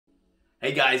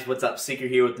Hey guys, what's up? Seeker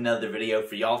here with another video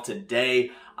for y'all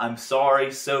today. I'm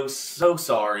sorry, so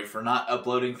sorry for not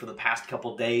uploading for the past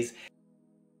couple days.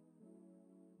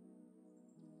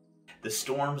 The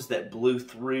storms that blew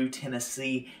through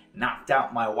Tennessee knocked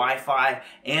out my Wi-Fi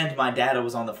and my data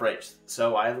was on the fridge.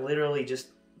 So I literally just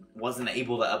wasn't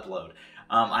able to upload.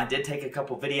 I did take a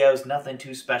couple videos, nothing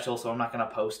too special, so I'm not going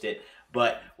to post it.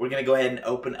 But we're going to go ahead and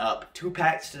open up 2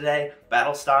 packs today,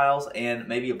 Battle Styles and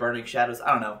maybe a Burning Shadows.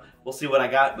 I don't know. We'll see what I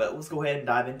got, but let's go ahead and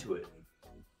dive into it.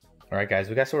 All right, guys,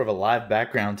 we got sort of a live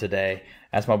background today.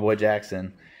 That's my boy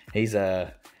Jackson. He's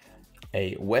a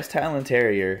West Highland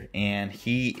Terrier, and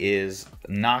he is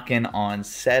knocking on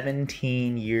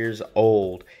 17 years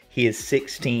old. He is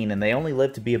 16, and they only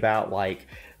live to be about like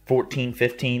 14,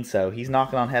 15, so he's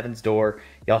knocking on heaven's door.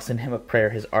 Y'all send him a prayer.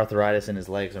 His arthritis and his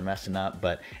legs are messing up,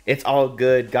 but it's all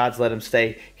good. God's let him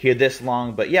stay here this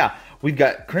long. But yeah, we've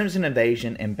got Crimson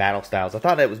Invasion and Battle Styles. I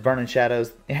thought it was Burning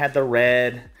Shadows. It had the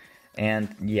red,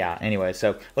 and yeah, anyway,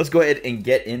 so let's go ahead and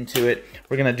get into it.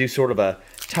 We're going to do sort of a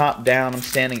top down. I'm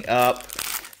standing up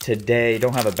today.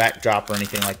 Don't have a backdrop or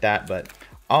anything like that, but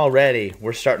already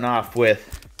we're starting off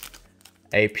with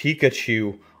a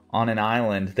Pikachu on an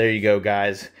island. There you go,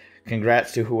 guys.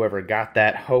 Congrats to whoever got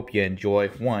that. Hope you enjoy.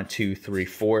 1, 2, 3,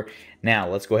 4. Now,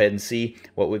 let's go ahead and see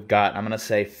what we've got. I'm going to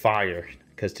say fire,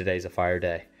 because today's a fire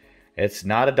day. It's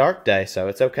not a dark day, so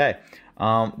it's okay.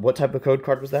 What type of code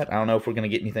card was that? I don't know if we're going to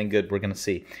get anything good. We're going to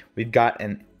see. We've got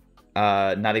an,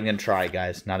 not even going to try it,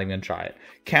 guys. Not even going to try it.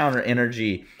 Counter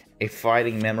Energy, a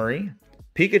Fighting Memory.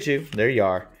 Pikachu, there you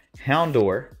are.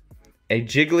 Houndour, a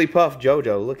Jigglypuff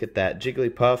JoJo. Look at that.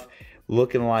 Jigglypuff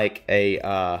looking like a,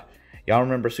 y'all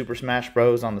remember Super Smash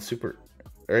Bros. On the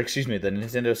the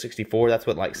Nintendo 64? That's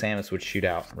what like Samus would shoot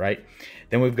out, right?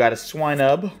 Then we've got a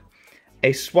Swinub,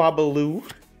 a Swablu.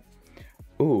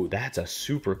 Ooh, that's a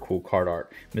super cool card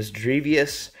art.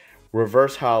 Misdrevious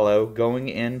Reverse Hollow going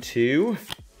into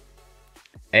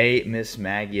a Miss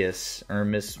Magius, or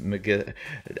Miss Mag...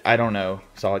 I don't know.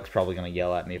 Sonic's probably going to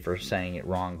yell at me for saying it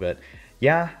wrong, but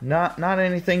yeah, not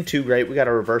anything too great. We got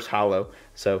a Reverse Hollow,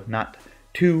 so not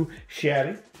too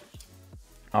shabby.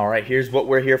 All right, here's what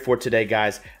we're here for today,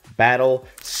 guys. Battle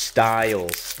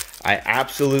Styles. I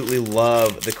absolutely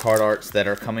love the card arts that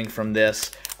are coming from this.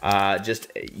 Just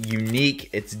unique.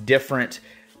 It's different.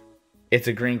 It's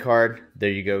a green card.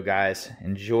 There you go, guys.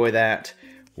 Enjoy that.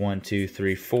 1, 2,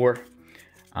 3, 4.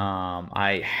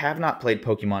 I have not played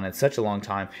Pokemon in such a long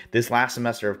time. This last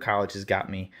semester of college has got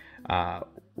me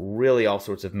really all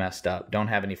sorts of messed up. Don't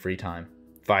have any free time.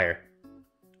 Fire.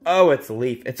 Oh, it's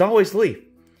Leaf. It's always Leaf.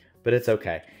 But it's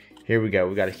okay. Here we go.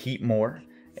 We got a Heatmore,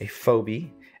 a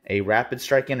Phobie, a Rapid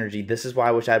Strike Energy. This is why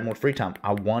I wish I had more free time.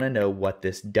 I want to know what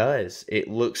this does. It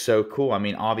looks so cool. I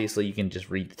mean, obviously you can just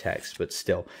read the text, but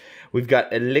still. We've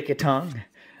got a Lickitung,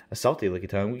 a Salty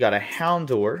Lickitung. We got a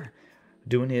Houndour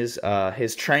doing his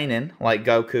training like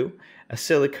Goku. A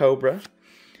Silicobra,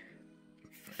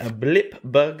 a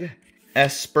Blipbug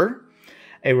Esper,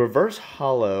 a Reverse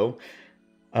Hollow,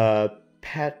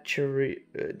 Pachirisu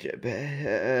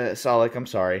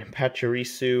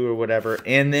or whatever,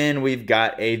 and then we've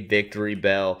got a Victory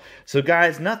Bell. So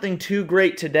guys, nothing too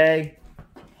great today.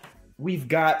 We've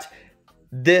got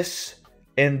this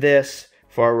and this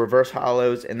for our Reverse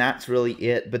Hollows, and that's really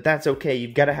it. But that's okay.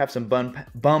 You've got to have some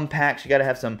bum packs. You got to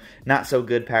have some not so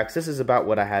good packs. This is about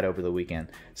what I had over the weekend,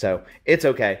 so it's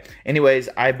okay. Anyways,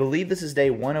 I believe this is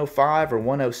day 105 or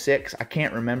 106. I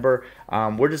can't remember.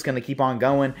 We're just going to keep on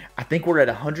going. I think we're at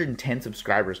 110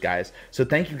 subscribers, guys. So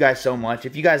thank you guys so much.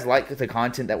 If you guys like the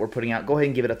content that we're putting out, go ahead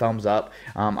and give it a thumbs up.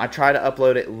 I try to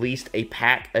upload at least a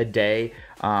pack a day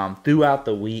throughout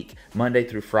the week, Monday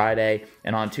through Friday.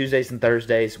 And on Tuesdays and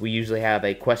Thursdays, we usually have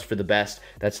a Quest for the Best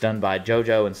that's done by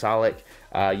JoJo and Sonic.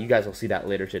 You guys will see that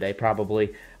later today,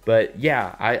 probably. But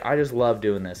yeah, I just love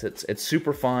doing this. It's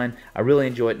super fun. I really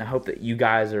enjoy it, and I hope that you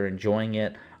guys are enjoying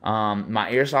it. My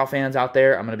Airsoft fans out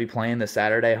there, I'm going to be playing this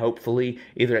Saturday, hopefully,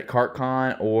 either at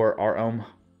CartCon or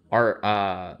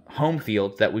our home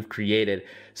fields that we've created.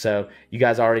 So you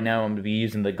guys already know I'm going to be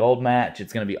using the gold match.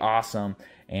 It's going to be awesome.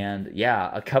 And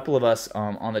yeah, a couple of us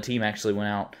on the team actually went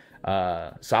out.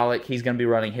 Solid, he's going to be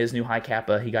running his new high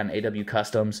kappa. He got an AW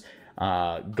Customs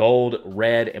gold,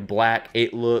 red, and black.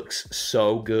 It looks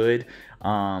so good.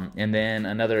 And then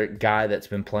another guy that's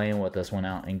been playing with us went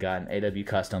out and got an AW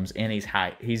Customs, and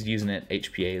he's using it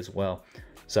HPA as well.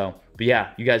 So, but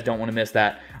yeah, you guys don't want to miss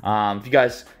that. If you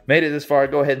guys made it this far,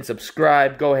 go ahead and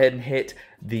subscribe. Go ahead and hit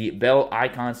the bell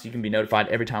icon so you can be notified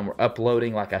every time we're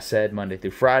uploading. Like I said, Monday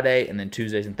through Friday, and then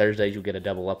Tuesdays and Thursdays you'll get a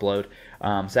double upload.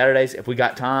 Saturdays, if we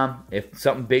got time, if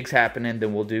something big's happening,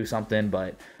 then we'll do something.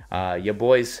 But your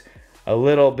boys a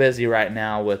little busy right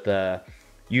now with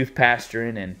youth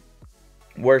pastoring and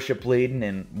worship leading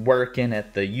and working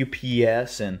at the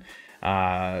UPS, and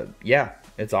yeah,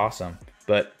 it's awesome.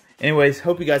 But anyways,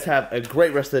 hope you guys have a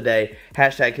great rest of the day.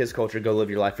 Hashtag His Culture. Go live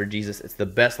your life for Jesus. It's the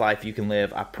best life you can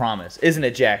live, I promise. Isn't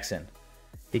it, Jackson?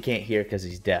 He can't hear because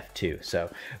he's deaf too. So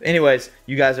anyways,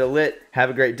 you guys are lit. Have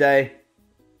a great day.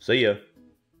 See ya.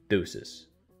 Deuces.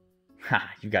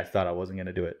 Ha, you guys thought I wasn't going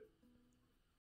to do it.